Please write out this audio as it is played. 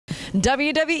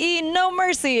WWE No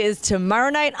Mercy is tomorrow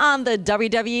night on the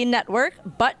WWE Network,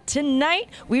 but tonight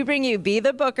we bring you Be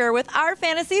the Booker with our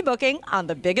fantasy booking on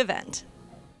the big event.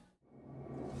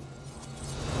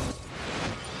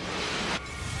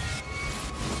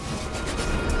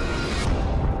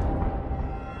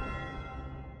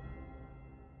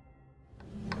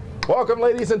 Welcome,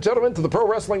 ladies and gentlemen, to the Pro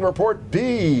Wrestling Report.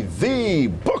 Be the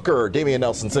Booker. Damian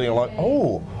Nelson sitting along.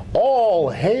 Oh, all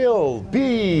hail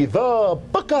Be the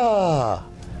Booker.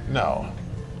 No.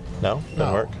 No?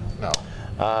 Doesn't work?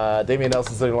 No. Damian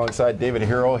Nelson sitting alongside David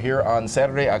Hero here on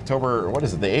Saturday, October, what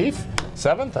is it, the 8th?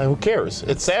 7th? Who cares?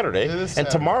 It's Saturday. It is and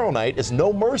Saturday. Tomorrow night is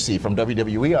No Mercy from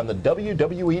WWE on the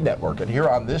WWE Network. And here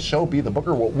on this show, Be the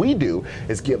Booker, what we do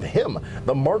is give him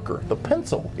the marker, the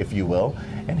pencil, if you will,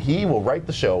 and he will write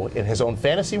the show in his own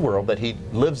fantasy world that he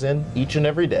lives in each and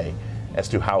every day as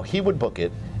to how he would book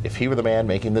it if he were the man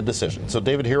making the decision. So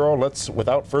David Hero, let's,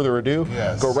 without further ado,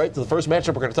 go right to the first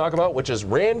matchup we're going to talk about, which is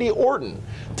Randy Orton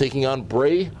taking on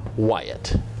Bray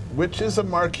Wyatt. Which is a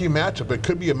marquee matchup. It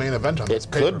could be a main event on this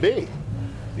It could be.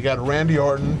 You got Randy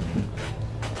Orton,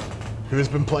 who's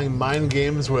been playing mind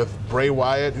games with Bray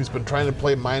Wyatt, who's been trying to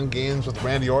play mind games with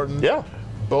Randy Orton. Yeah.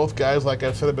 Both guys, like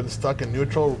I said, have been stuck in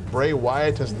neutral. Bray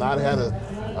Wyatt has not had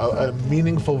a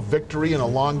meaningful victory in a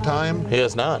long time. He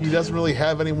has not. He doesn't really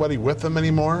have anybody with him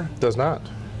anymore. Does not.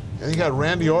 And you got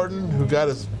Randy Orton, who got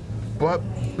his butt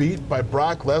beat by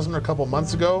Brock Lesnar a couple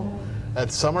months ago at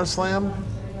SummerSlam.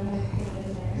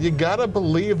 You gotta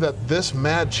believe that this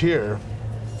match here.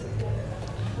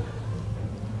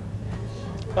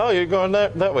 Oh, you're going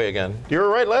that way again. You were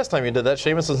right last time you did that,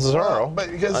 Sheamus and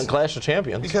Cesaro on Clash of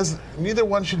Champions. Because neither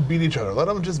one should beat each other. Let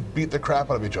them just beat the crap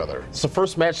out of each other. It's the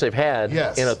first match they've had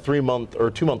in a 3-month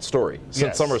or 2-month story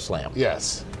since SummerSlam.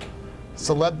 Yes.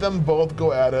 So let them both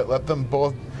go at it. Let them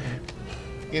both,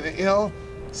 you know,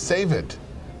 save it.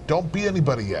 Don't beat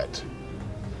anybody yet.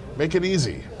 Make it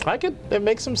easy. It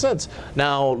makes some sense.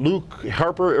 Now, Luke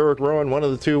Harper, Eric Rowan, one of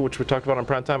the two, which we talked about on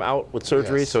Primetime, out with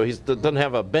surgery, so he doesn't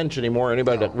have a bench anymore.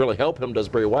 Anybody that really help him does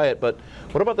Bray Wyatt. But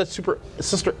what about that Super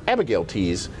Sister Abigail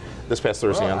tease this past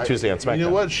Thursday on Tuesday on SmackDown? You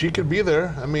know what? She could be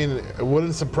there. I mean, it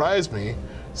wouldn't surprise me.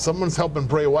 Someone's helping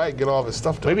Bray Wyatt get all of his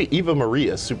stuff done. Maybe Eva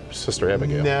Maria, Sister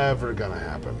Abigail. Never gonna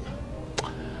happen.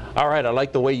 All right, I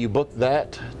like the way you booked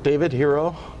that, David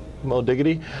Hero. Mo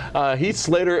Diggity. Heath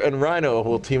Slater and Rhino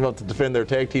will team up to defend their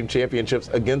tag team championships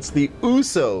against the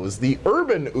Usos, the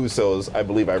Urban Usos, I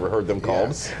believe I ever heard them called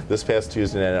this past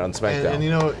Tuesday night on SmackDown. And you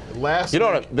know,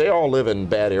 they all live in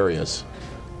bad areas.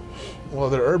 Well,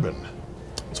 they're urban.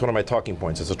 It's one of my talking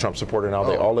points as a Trump supporter now.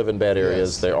 They all live in bad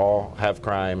areas. They all have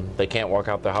crime. They can't walk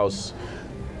out the house.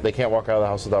 They can't walk out of the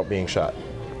house without being shot.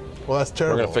 Well, that's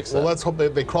terrible. We're going to fix that. Well, let's hope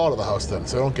they crawl out of the house then,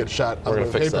 so they don't get shot on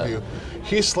the pay-per-view.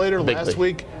 Heath Slater last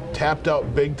week tapped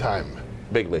out big time.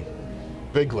 Bigly.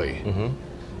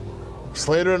 Mm-hmm.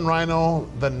 Slater and Rhino,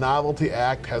 the novelty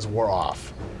act has wore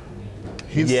off.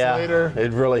 Slater,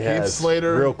 it really has. Heath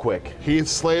Slater, real quick. Heath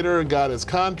Slater got his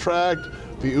contract.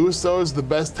 The Usos, the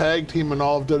best tag team in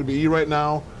all of WWE right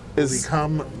now, will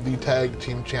become the tag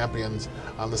team champions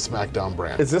on the SmackDown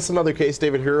brand. Is this another case,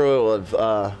 David Hero,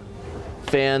 of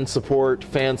fan support,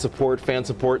 fan support, fan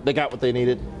support? They got what they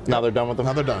needed. Now they're done with them?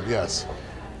 Now they're done, yes.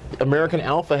 American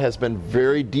Alpha has been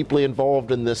very deeply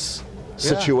involved in this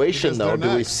situation, though.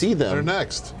 Do we see them? They're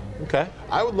next. Okay.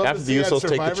 I would love after to see the Usos at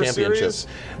take the Survivor championship.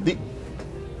 Series.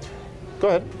 Go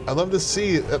ahead. I'd love to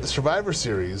see at the Survivor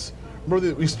Series.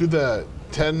 Remember we used to do the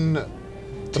 10 the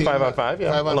team, 5-on-5,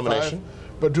 yeah, 5-on-5, elimination.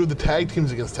 But do the tag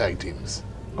teams against tag teams.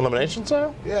 Elimination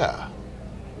style? Yeah.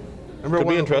 Could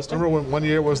be interesting. Remember when one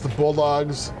year it was the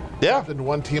Bulldogs? Yeah. And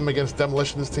one team against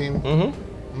Demolition's team?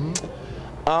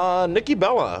 Nikki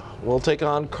Bella will take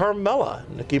on Carmella.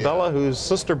 Nikki Bella, whose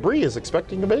sister Brie is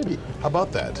expecting a baby. How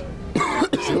about that?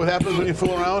 See what happens when you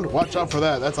fool around? Watch out for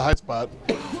that. That's a high spot.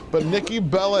 But Nikki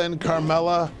Bella and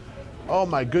Carmella, oh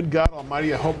my good God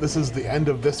almighty, I hope this is the end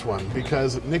of this one,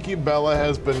 because Nikki Bella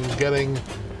has been getting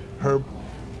her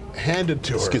handed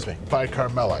to her by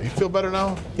Carmella. You feel better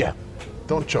now? Yeah.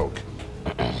 Don't choke.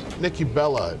 Nikki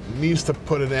Bella needs to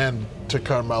put an end to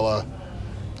Carmella.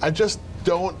 I just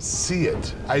don't see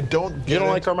it. I don't get it. You don't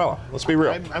like Carmella. Let's be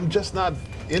real. I'm just not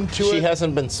into it. She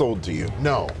hasn't been sold to you.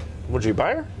 No. Would you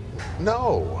buy her?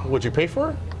 No. Would you pay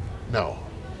for her? No.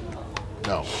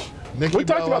 No. We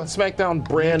talked about the SmackDown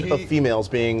brand of females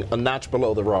being a notch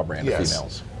below the Raw brand of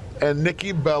females. And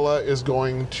Nikki Bella is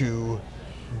going to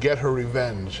get her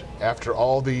revenge after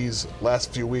all these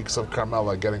last few weeks of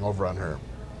Carmella getting over on her.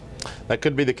 That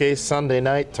could be the case Sunday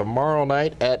night, tomorrow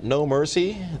night at No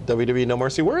Mercy, WWE No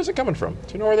Mercy. Where is it coming from?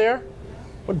 Do you know where they are?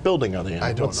 What building are they in? I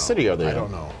don't know. What city are they in? I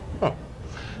don't know. Oh.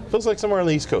 Feels like somewhere on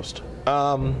the East Coast.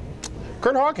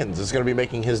 Kurt Hawkins is going to be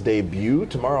making his debut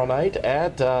tomorrow night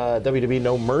at WWE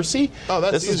No Mercy. Oh,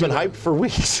 that's This has been hyped for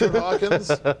weeks. Kurt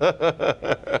Hawkins. And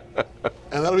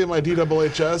that'll be my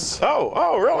DWHS.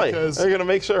 Oh, really? They're going to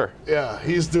make sure. Yeah,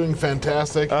 he's doing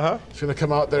fantastic. He's going to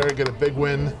come out there and get a big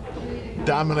win,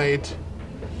 dominate.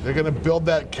 They're going to build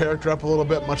that character up a little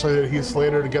bit, much like Heath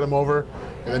Slater, to get him over,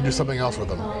 and then do something else with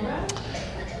him.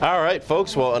 All right,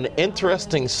 folks. Well, an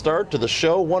interesting start to the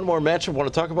show. One more matchup I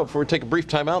want to talk about before we take a brief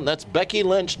timeout, and that's Becky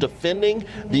Lynch defending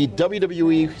the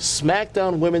WWE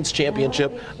SmackDown Women's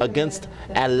Championship against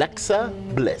Alexa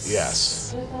Bliss.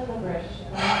 Yes.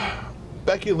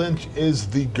 Becky Lynch is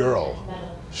the girl.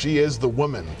 She is the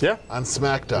woman on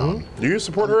SmackDown. Do you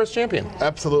support her as champion?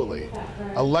 Absolutely.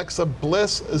 Alexa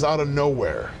Bliss is out of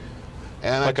nowhere.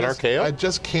 And like an RKO? I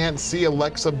just can't see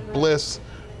Alexa Bliss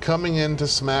coming into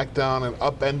SmackDown and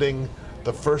upending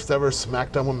the first ever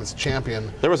SmackDown Women's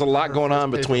Champion. There was a lot going on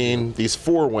between these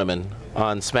 4 women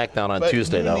on SmackDown on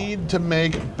Tuesday, though. You need to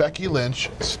make Becky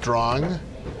Lynch strong,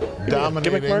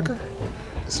 dominating. Gimmick marker?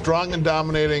 Strong and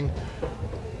dominating.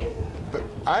 But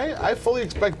I fully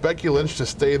expect Becky Lynch to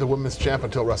stay the women's champ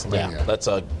until WrestleMania. Yeah, that's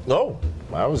a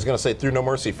I was going to say through No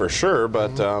Mercy for sure,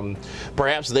 but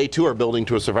perhaps they too are building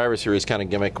to a Survivor Series kind of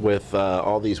gimmick with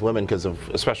all these women, because of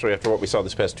especially after what we saw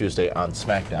this past Tuesday on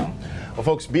SmackDown. Well,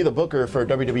 folks, Be the Booker for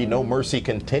WWE No Mercy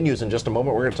continues in just a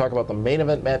moment. We're going to talk about the main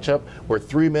event matchup where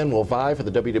 3 men will vie for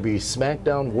the WWE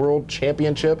SmackDown World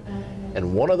Championship,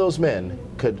 and one of those men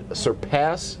could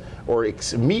surpass or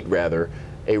meet rather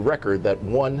a record that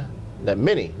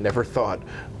many never thought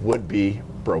would be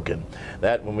broken.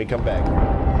 That when we come back.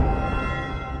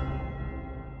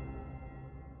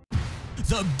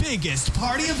 The biggest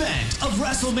party event of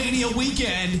WrestleMania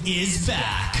weekend is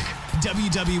back.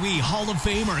 WWE Hall of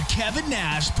Famer Kevin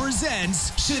Nash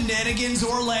presents Shenanigans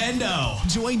Orlando.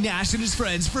 Join Nash and his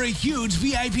friends for a huge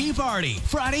VIP party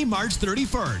Friday, March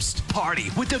 31st.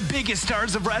 Party with the biggest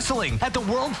stars of wrestling at the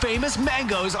world-famous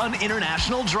Mangoes on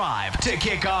International Drive to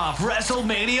kick off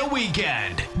WrestleMania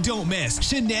weekend. Don't miss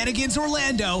Shenanigans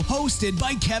Orlando, hosted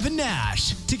by Kevin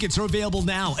Nash. Tickets are available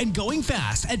now and going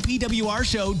fast at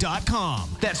pwrshow.com.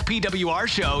 That's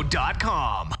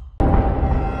pwrshow.com.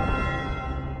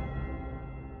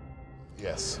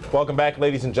 Yes. Welcome back,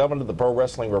 ladies and gentlemen, to the Pro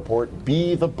Wrestling Report.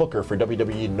 Be the Booker for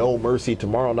WWE No Mercy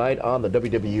tomorrow night on the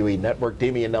WWE Network.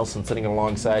 Damian Nelson sitting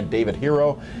alongside David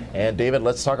Hero. And David,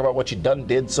 let's talk about what you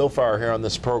did so far here on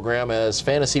this program as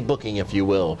fantasy booking, if you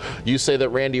will. You say that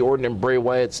Randy Orton and Bray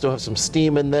Wyatt still have some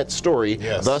steam in that story,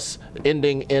 thus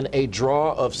ending in a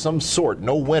draw of some sort.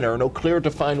 No winner, no clear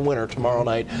defined winner tomorrow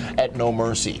night at No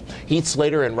Mercy. Heath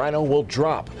Slater and Rhino will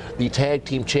drop the tag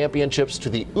team championships to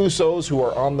the Usos, who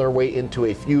are on their way into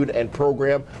a feud and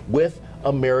program with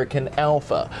American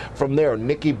Alpha. From there,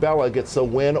 Nikki Bella gets a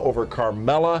win over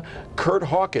Carmella. Kurt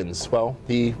Hawkins, well,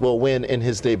 he will win in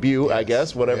his debut, I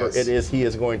guess, whatever it is he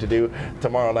is going to do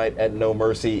tomorrow night at No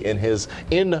Mercy in his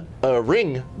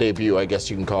in-ring debut, I guess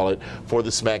you can call it, for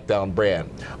the SmackDown brand.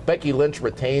 Becky Lynch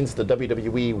retains the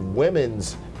WWE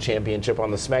Women's Championship on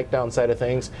the SmackDown side of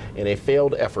things in a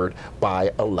failed effort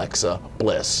by Alexa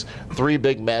Bliss. 3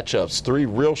 big matchups, 3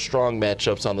 real strong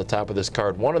matchups on the top of this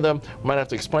card. One of them, we might have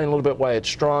to explain a little bit why it's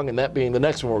strong, and that being the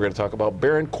next one we're going to talk about,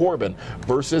 Baron Corbin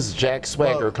versus Jack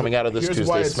Swagger coming out of this Tuesday SmackDown. Here's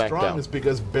why it's strong is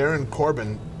because Baron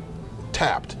Corbin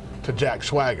tapped to Jack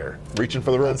Swagger. Reaching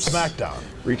for the ropes. On SmackDown.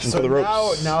 Reaching for the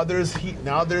ropes. Now there's heat.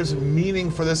 Now there's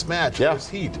meaning for this match. Yeah. There's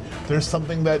heat. There's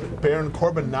something that Baron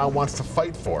Corbin now wants to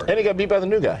fight for. And he got beat by the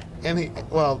new guy. And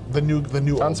the new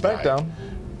on SmackDown. Guy.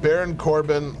 Baron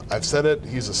Corbin, I've said it,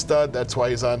 he's a stud. That's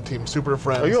why he's on Team Super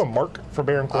Friends. Are you a mark for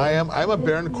Baron Corbin? I'm a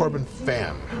Baron Corbin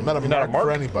fan. I'm not a mark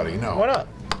for anybody, no. Why not?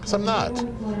 Because I'm not.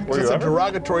 It's a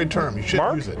derogatory term. You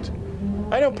shouldn't use it.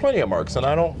 I know plenty of marks, and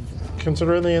I don't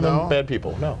consider any of them bad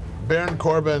people. No. Baron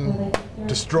Corbin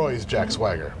destroys Jack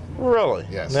Swagger. Really?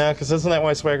 Yes. Nah, because isn't that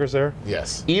why Swagger's there?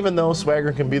 Yes. Even though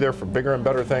Swagger can be there for bigger and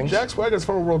better things? Jack Swagger's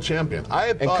former world champion.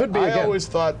 I always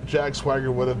thought Jack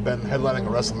Swagger would have been headlining a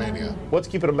WrestleMania. What's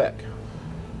keeping him back?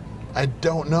 I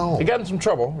don't know. He got in some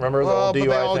trouble. Remember the whole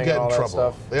DUI thing and all that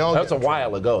stuff? That's a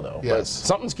while ago, though. Yes. But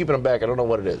something's keeping him back. I don't know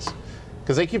what it is.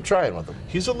 Because they keep trying with him.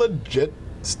 He's a legit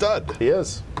stud. He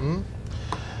is.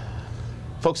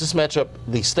 Folks, this matchup,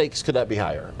 the stakes could not be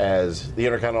higher, as the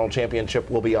Intercontinental Championship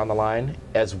will be on the line,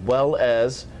 as well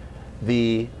as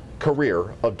the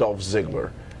career of Dolph Ziggler.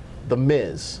 The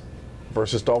Miz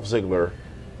versus Dolph Ziggler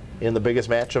in the biggest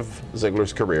match of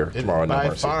Ziggler's career tomorrow night.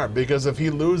 By far, because if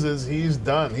he loses, he's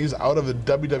done. He's out of the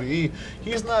WWE.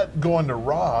 He's not going to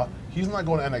Raw. He's not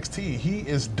going to NXT. He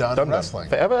is done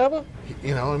wrestling. Ever?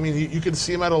 You know, I mean, you could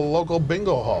see him at a local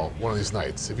bingo hall one of these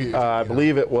nights. I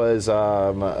believe it was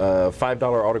 $5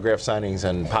 autograph signings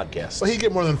and podcasts. Well, he'd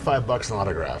get more than $5 an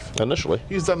autograph. Initially.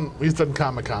 He's done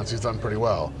Comic-Cons. He's done pretty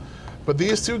well. But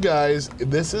these two guys,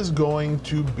 this is going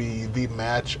to be the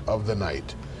match of the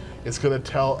night. It's going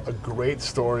to tell a great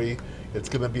story. It's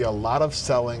going to be a lot of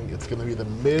selling. It's going to be The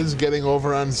Miz getting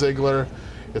over on Ziggler.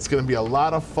 It's going to be a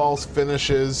lot of false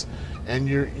finishes, and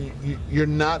you're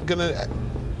not going to.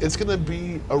 It's going to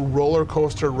be a roller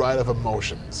coaster ride of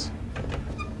emotions.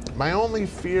 My only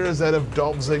fear is that if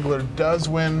Dolph Ziggler does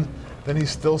win, then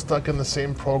he's still stuck in the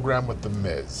same program with The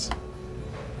Miz.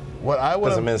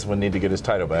 Because The Miz would need to get his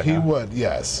title back. He would,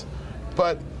 yes.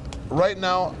 But right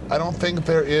now, I don't think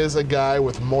there is a guy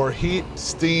with more heat,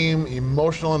 steam,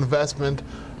 emotional investment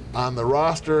on the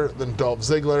roster than Dolph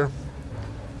Ziggler.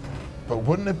 But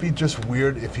wouldn't it be just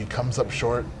weird if he comes up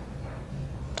short?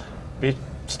 Be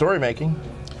story making.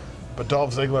 But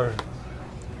Dolph Ziggler,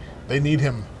 they need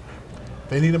him.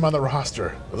 They need him on the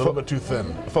roster. A little bit too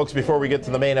thin. Folks, before we get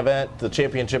to the main event, the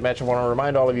championship match, I want to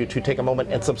remind all of you to take a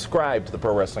moment and subscribe to the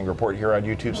Pro Wrestling Report here on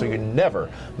YouTube so you never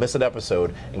miss an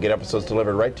episode and get episodes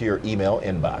delivered right to your email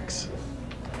inbox.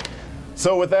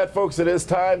 So with that, folks, it is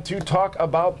time to talk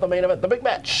about the main event, the big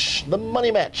match, the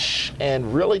money match,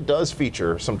 and really does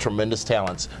feature some tremendous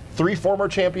talents. 3 former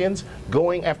champions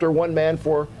going after one man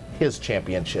for his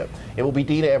championship. It will be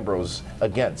Dean Ambrose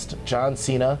against John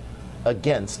Cena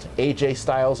against AJ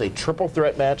Styles, a triple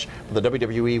threat match for the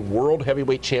WWE World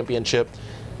Heavyweight Championship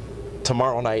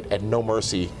tomorrow night at No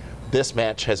Mercy. This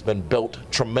match has been built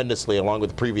tremendously along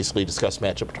with the previously discussed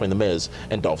matchup between The Miz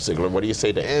and Dolph Ziggler. What do you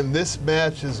say, Dave? And this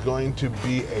match is going to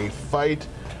be a fight.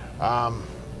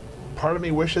 Part of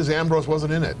me wishes Ambrose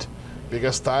wasn't in it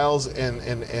because Styles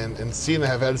and Cena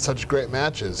have had such great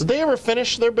matches. Did they ever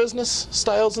finish their business,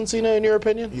 Styles and Cena, in your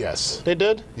opinion? Yes. They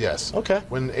did? Yes. Okay.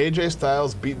 When AJ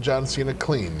Styles beat John Cena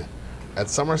clean at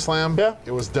SummerSlam, yeah,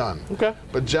 it was done. Okay.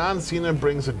 But John Cena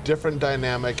brings a different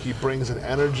dynamic. He brings an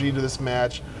energy to this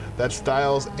match that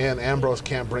Styles and Ambrose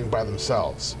can't bring by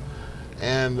themselves.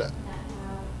 And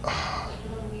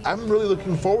I'm really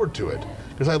looking forward to it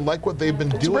because I like what they've been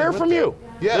doing. It's rare from you.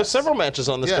 Yes. There's several matches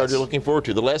on this card you're looking forward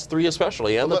to. The last 3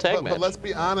 especially, and the tag match. But let's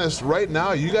be honest, right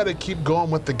now you got to keep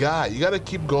going with the guy. You got to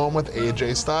keep going with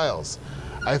AJ Styles.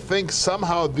 I think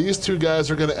somehow these two guys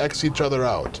are going to X each other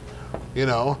out, you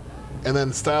know, and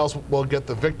then Styles will get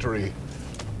the victory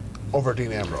over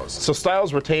Dean Ambrose. So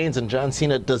Styles retains, and John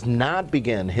Cena does not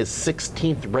begin his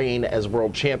 16th reign as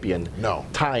world champion. No.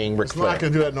 Tying Ric Flair. He's not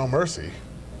going to do that at No Mercy.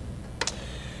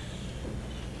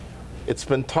 It's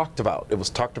been talked about. It was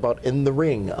talked about in the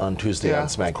ring on Tuesday on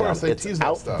SmackDown. Of course, they it's teased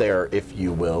out that stuff. there, if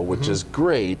you will, which is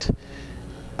great.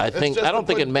 I don't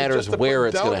think it matters where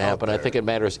it's going to happen. I think it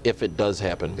matters if it does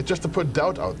happen. It's just to put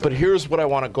doubt out there. But here's what I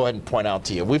want to go ahead and point out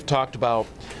to you. We've talked about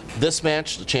this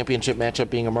match, the championship matchup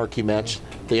being a marquee match,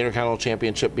 the Intercontinental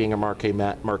Championship being a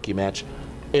marquee match.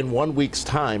 In 1 week's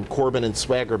time, Corbin and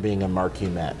Swagger being a marquee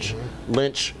match.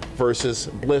 Lynch versus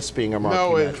Bliss being a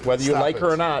marquee match. Whether you like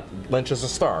her or not, Lynch is a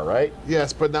star, right?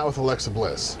 Yes, but not with Alexa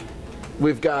Bliss.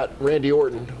 We've got Randy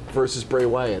Orton versus Bray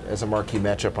Wyatt as a marquee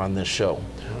matchup on this show.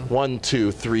 1,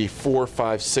 2, 3, 4,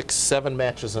 5, 6, 7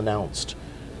 matches announced.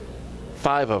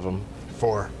 5 of them.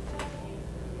 4.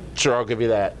 Sure, I'll give you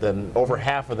that. Then over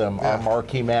half of them are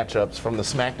marquee matchups from the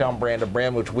SmackDown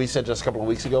brand, which we said just a couple of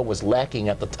weeks ago was lacking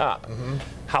at the top.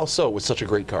 How so with such a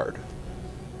great card?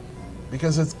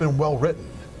 Because it's been well written.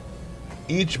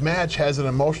 Each match has an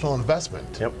emotional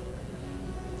investment. Yep.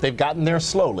 They've gotten there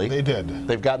slowly. They did.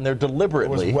 They've gotten there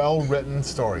deliberately. It was well written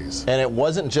stories. And it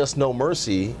wasn't just No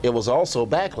Mercy, it was also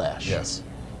Backlash. Yes.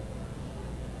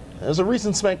 There's a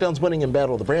reason SmackDown's winning in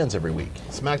Battle of the Brands every week.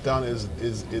 SmackDown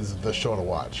is the show to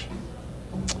watch.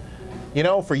 You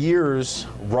know, for years,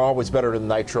 Raw was better than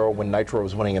Nitro when Nitro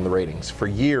was winning in the ratings. For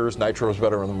years, Nitro was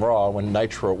better than Raw when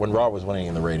Raw was winning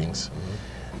in the ratings.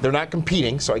 They're not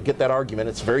competing, so I get that argument.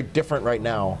 It's very different right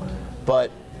now. But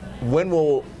when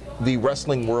will the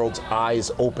wrestling world's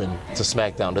eyes open to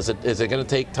SmackDown? Is it going to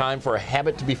take time for a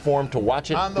habit to be formed to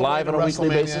watch it live on a weekly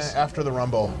basis? After the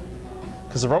Rumble.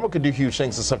 Because the Rumble could do huge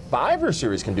things. The Survivor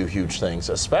Series can do huge things,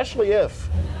 especially if,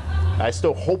 I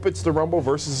still hope it's the Rumble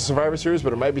versus the Survivor Series,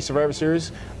 but it might be Survivor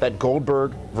Series, that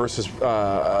Goldberg versus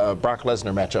Brock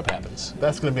Lesnar matchup happens.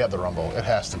 That's going to be at the Rumble. It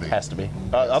has to be. Has to be.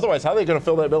 Otherwise, how are they going to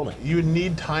fill that building? You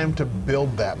need time to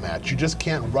build that match. You just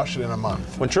can't rush it in a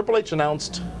month. When Triple H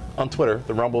announced on Twitter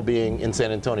the Rumble being in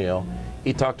San Antonio,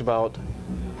 he talked about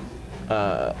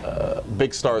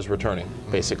big stars returning,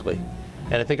 basically.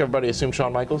 And I think everybody assumed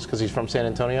Shawn Michaels because he's from San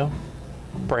Antonio.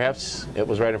 perhaps it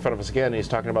was right in front of us again. He's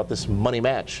talking about this money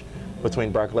match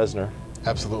between Brock Lesnar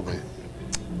Absolutely.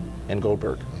 and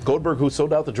Goldberg. Goldberg, who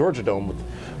sold out the Georgia Dome with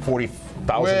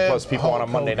 40,000 plus people on a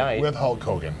Monday night. With Hulk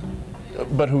Hogan.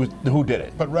 But who did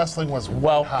it? But wrestling was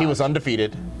Well, hot. he was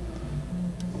undefeated.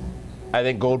 I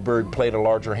think Goldberg played a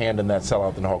larger hand in that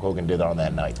sellout than Hulk Hogan did on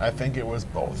that night. I think it was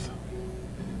both.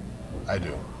 I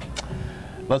do.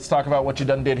 Let's talk about what you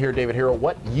done did here, David Hero.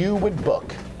 What you would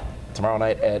book tomorrow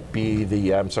night at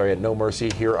No Mercy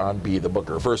here on Be the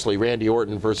Booker. Firstly, Randy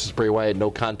Orton versus Bray Wyatt, no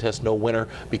contest, no winner,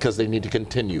 because they need to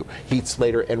continue. Heath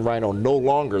Slater and Rhino no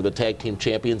longer the tag team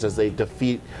champions as they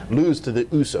lose to the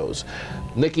Usos.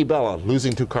 Nikki Bella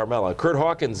losing to Carmella. Kurt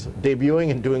Hawkins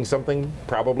debuting and doing something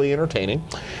probably entertaining.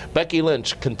 Becky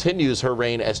Lynch continues her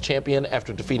reign as champion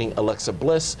after defeating Alexa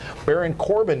Bliss. Baron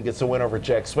Corbin gets a win over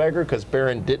Jack Swagger because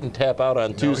Baron didn't tap out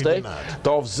on Tuesday. He did not.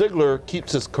 Dolph Ziggler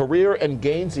keeps his career and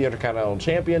gains the Intercontinental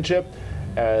Championship,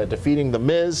 defeating The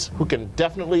Miz, who can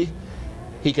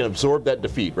absorb that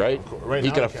defeat, right? Right he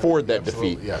now can he afford can. that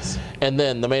defeat. Absolutely, yes. And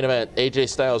then the main event, AJ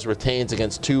Styles retains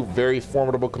against two very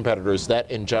formidable competitors, that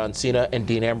in John Cena and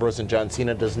Dean Ambrose, and John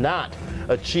Cena does not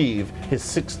achieve his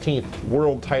 16th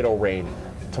world title reign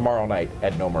tomorrow night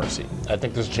at No Mercy. I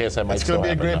think there's a chance that might It's still going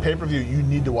to be a happen, great pay-per-view. You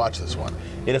need to watch this one.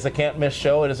 It is a can't-miss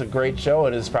show. It is a great show.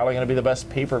 It is probably going to be the best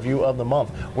pay-per-view of the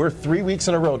month. We're 3 weeks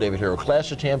in a row, David Hero.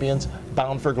 Clash of Champions,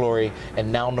 Bound for Glory,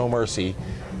 and now No Mercy.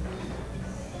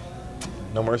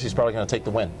 No Mercy's probably going to take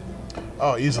the win.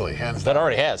 Oh, easily, hands down. That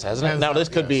already has, hasn't it? Hands Now down, this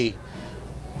could yes.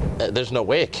 be. There's no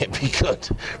way it can't be good,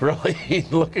 really,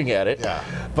 looking at it. Yeah.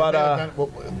 But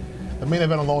the main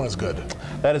event alone is good.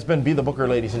 that has been Be the Booker,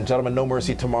 ladies and gentlemen. No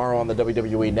Mercy tomorrow on the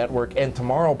WWE Network. And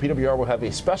tomorrow, PWR will have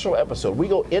a special episode. We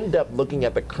go in-depth looking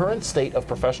at the current state of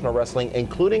professional wrestling,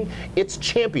 including its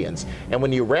champions. And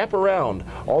when you wrap around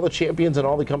all the champions and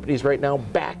all the companies right now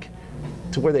back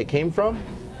to where they came from,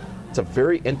 it's a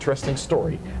very interesting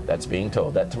story that's being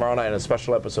told. That tomorrow night in a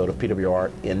special episode of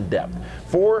PWR In Depth.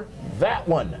 For that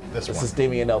one, this is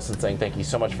Damian Nelson saying thank you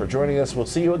so much for joining us. We'll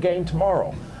see you again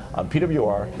tomorrow on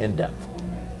PWR In Depth.